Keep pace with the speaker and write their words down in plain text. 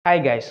Hi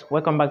guys,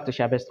 welcome back to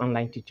Shabest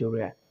Online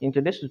Tutorial. In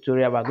today's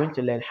tutorial, we're going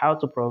to learn how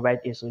to provide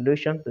a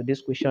solution to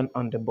this question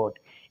on the board.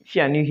 If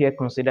you are new here,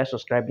 consider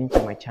subscribing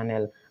to my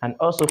channel and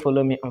also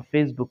follow me on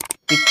Facebook,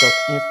 TikTok,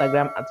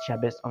 Instagram at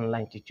Shabest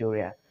Online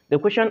Tutorial. The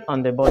question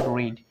on the board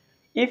read,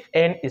 if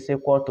n is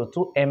equal to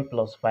 2n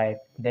plus 5,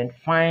 then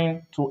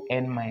find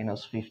 2n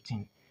minus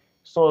 15.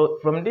 So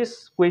from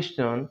this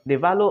question, the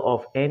value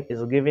of n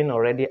is given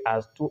already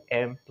as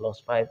 2n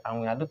plus 5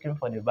 and we are looking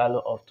for the value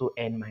of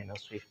 2n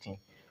minus 15.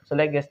 So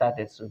let's get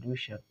started.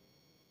 Solution.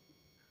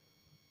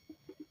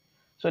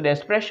 So the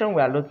expression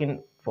we are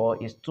looking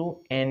for is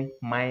 2n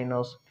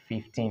minus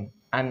 15.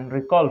 And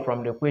recall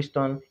from the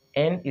question,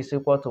 n is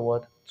equal to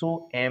what?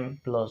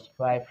 2n plus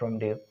 5 from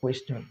the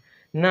question.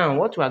 Now,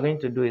 what we are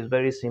going to do is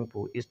very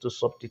simple, is to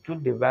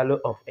substitute the value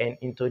of n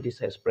into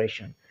this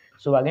expression.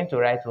 So we're going to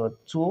write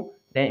what? 2,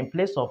 then in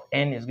place of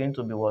n is going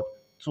to be what?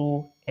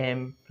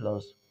 2n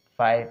plus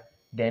 5,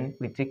 then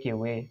we take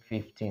away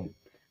 15.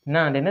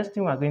 Now, the next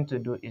thing we're going to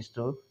do is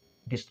to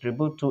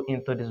distribute 2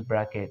 into this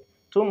bracket.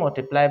 2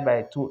 multiplied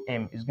by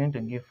 2m is going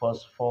to give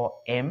us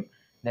 4m,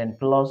 then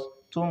plus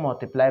 2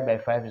 multiplied by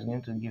 5 is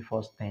going to give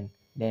us 10,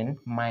 then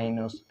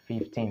minus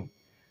 15.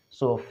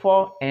 So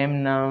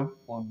 4m now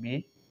will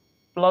be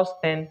plus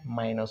 10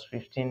 minus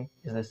 15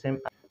 is the same.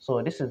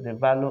 So this is the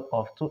value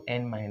of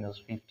 2n minus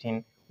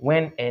 15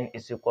 when n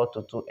is equal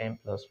to 2n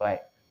plus 5.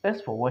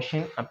 Thanks for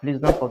watching, and please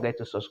don't forget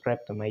to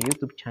subscribe to my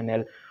YouTube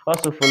channel.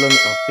 Also follow me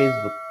on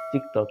Facebook,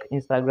 TikTok,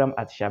 Instagram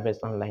at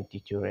Shabest Online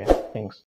Tutorial. Thanks.